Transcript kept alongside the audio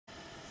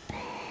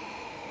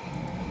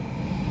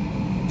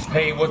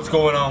Hey, what's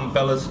going on,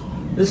 fellas?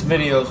 This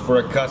video is for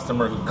a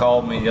customer who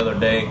called me the other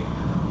day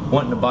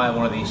wanting to buy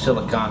one of these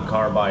silicon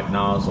carbide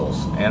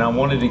nozzles, and I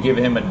wanted to give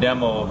him a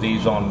demo of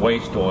these on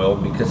waste oil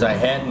because I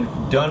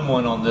hadn't done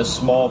one on this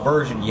small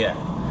version yet.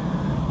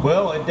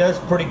 Well, it does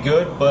pretty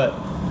good, but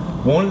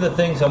one of the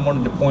things I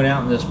wanted to point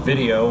out in this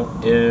video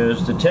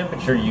is the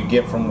temperature you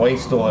get from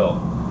waste oil.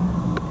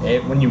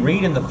 When you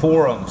read in the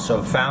forums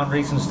of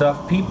foundries and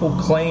stuff, people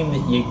claim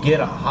that you get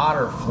a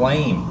hotter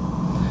flame.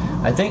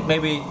 I think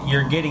maybe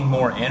you're getting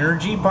more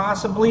energy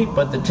possibly,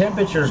 but the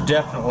temperature is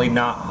definitely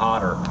not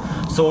hotter.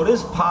 So it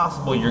is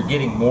possible you're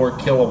getting more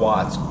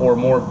kilowatts or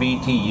more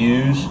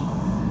BTUs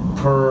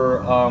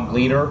per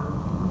liter,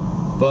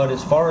 but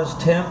as far as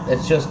temp,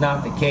 it's just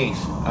not the case.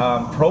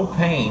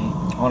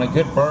 Propane on a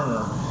good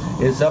burner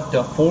is up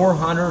to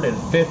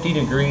 450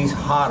 degrees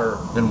hotter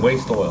than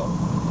waste oil.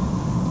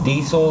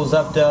 Diesel is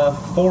up to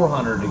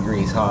 400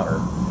 degrees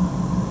hotter.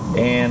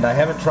 And I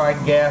haven't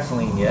tried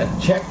gasoline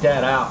yet. Check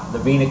that out, the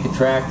Vena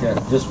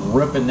Contracta just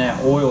ripping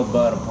that oil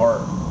bud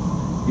apart.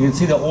 You can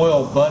see the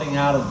oil budding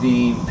out of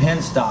the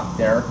penstock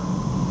there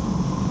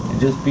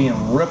and just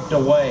being ripped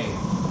away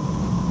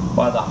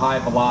by the high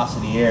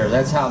velocity air.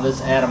 That's how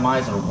this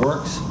atomizer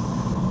works.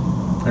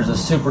 There's a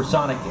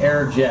supersonic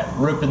air jet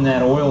ripping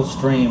that oil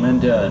stream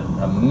into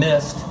a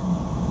mist,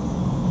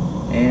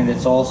 and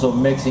it's also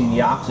mixing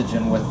the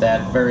oxygen with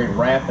that very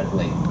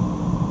rapidly.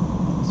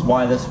 That's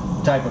why this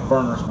type of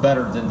burner is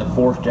better than the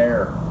forced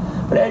air.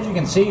 But as you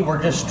can see,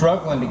 we're just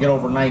struggling to get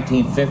over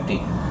 1950.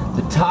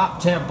 The top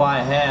temp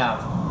I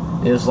have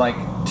is like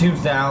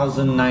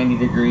 2090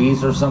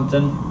 degrees or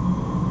something,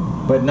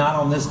 but not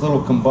on this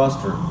little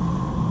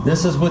combustor.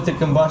 This is with the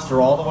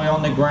combustor all the way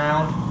on the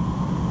ground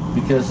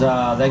because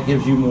that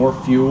gives you more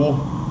fuel.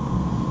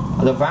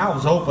 The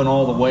valve's open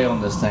all the way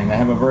on this thing. I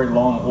have a very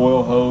long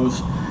oil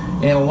hose,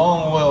 and a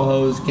long oil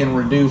hose can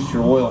reduce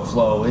your oil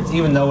flow.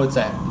 Even though it's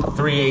a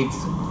 3/8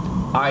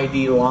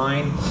 ID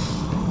line,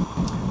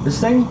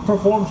 this thing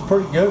performs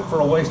pretty good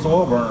for a waste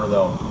oil burner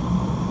though.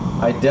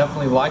 I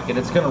definitely like it.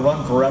 It's going to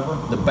run forever.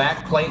 The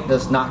back plate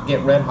does not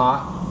get red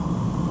hot.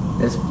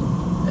 It's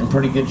in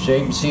pretty good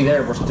shape. You see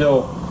there, we're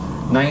still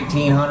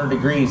 1900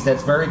 degrees.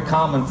 That's very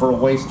common for a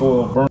waste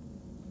oil burner.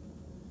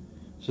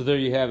 So there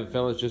you have it,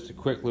 fellas. Just a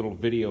quick little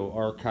video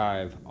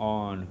archive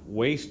on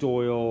waste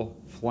oil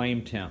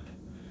flame temp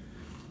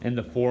in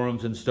the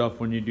forums and stuff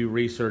when you do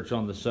research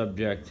on the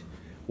subject.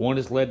 One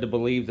is led to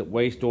believe that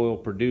waste oil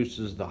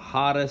produces the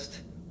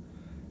hottest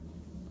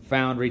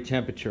foundry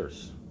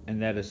temperatures,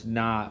 and that is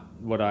not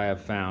what I have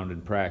found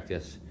in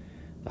practice.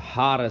 The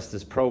hottest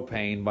is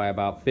propane by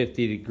about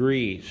 50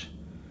 degrees.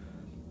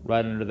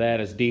 Right under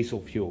that is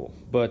diesel fuel.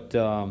 But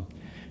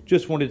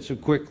just wanted some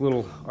quick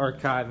little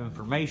archive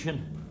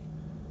information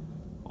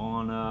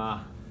on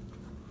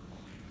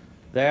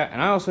that.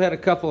 And I also had a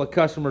couple of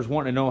customers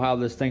wanting to know how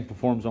this thing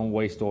performs on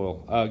waste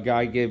oil. A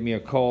guy gave me a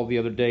call the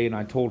other day and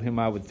I told him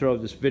I would throw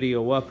this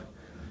video up,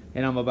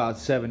 and I'm about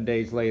 7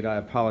 days late. I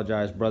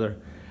apologize, brother.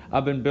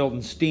 I've been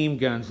building steam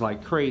guns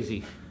like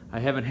crazy.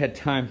 I haven't had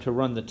time to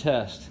run the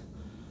test.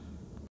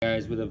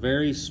 Guys, with a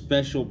very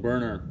special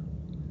burner,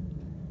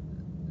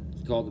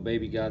 it's called the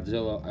Baby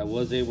Godzilla, I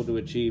was able to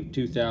achieve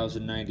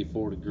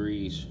 2094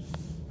 degrees.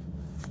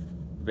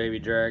 Baby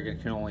Dragon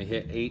can only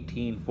hit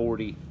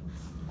 1840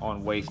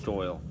 on waste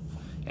oil,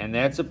 and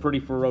that's a pretty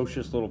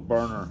ferocious little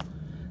burner.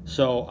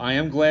 So I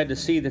am glad to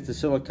see that the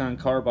silicon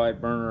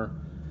carbide burner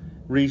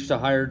reached a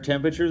higher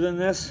temperature than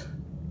this.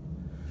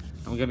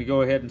 I'm going to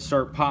go ahead and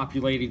start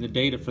populating the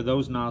data for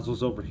those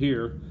nozzles over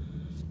here.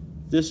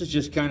 This is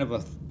just kind of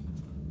a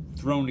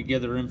thrown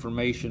together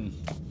information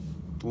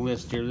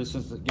list here. This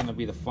is going to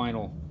be the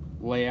final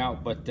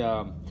layout, but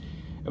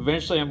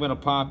eventually I'm going to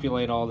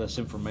populate all this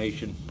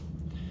information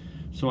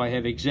so I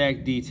have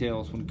exact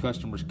details when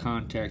customers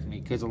contact me,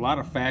 because a lot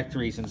of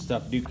factories and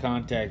stuff do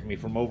contact me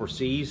from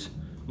overseas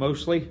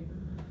mostly,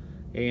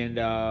 and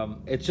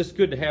it's just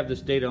good to have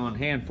this data on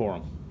hand for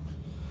them.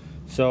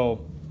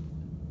 So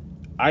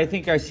I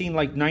think I seen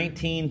like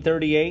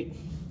 1938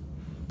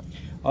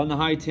 on the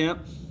high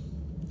temp,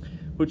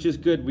 which is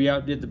good. We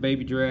outdid the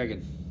Baby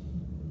Dragon,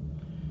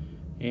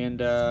 and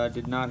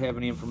did not have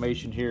any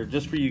information here.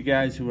 Just for you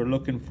guys who are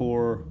looking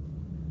for,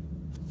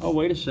 oh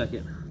wait a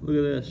second, look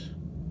at this.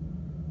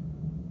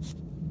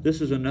 This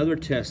is another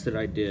test that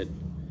I did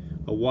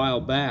a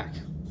while back.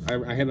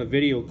 I have a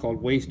video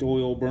called Waste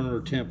Oil Burner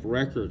Temp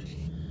Record.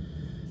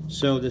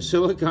 So the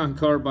silicon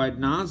carbide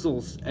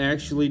nozzles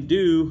actually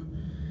do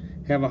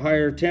have a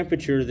higher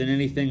temperature than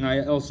anything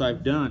else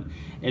I've done.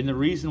 And the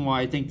reason why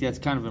I think that's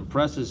kind of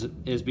impressive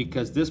is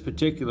because this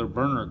particular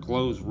burner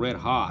glows red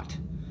hot.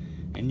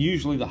 And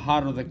usually the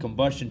hotter the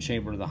combustion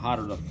chamber, the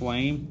hotter the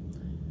flame.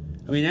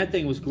 I mean, that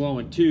thing was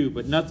glowing too,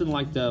 but nothing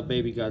like the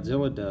Baby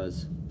Godzilla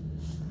does.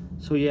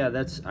 So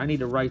yeah, I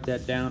need to write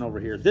that down over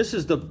here. This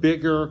is the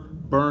bigger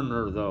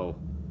burner though.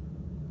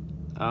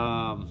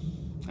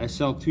 I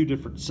sell two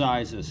different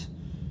sizes,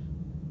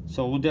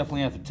 so we'll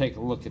definitely have to take a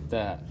look at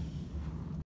that.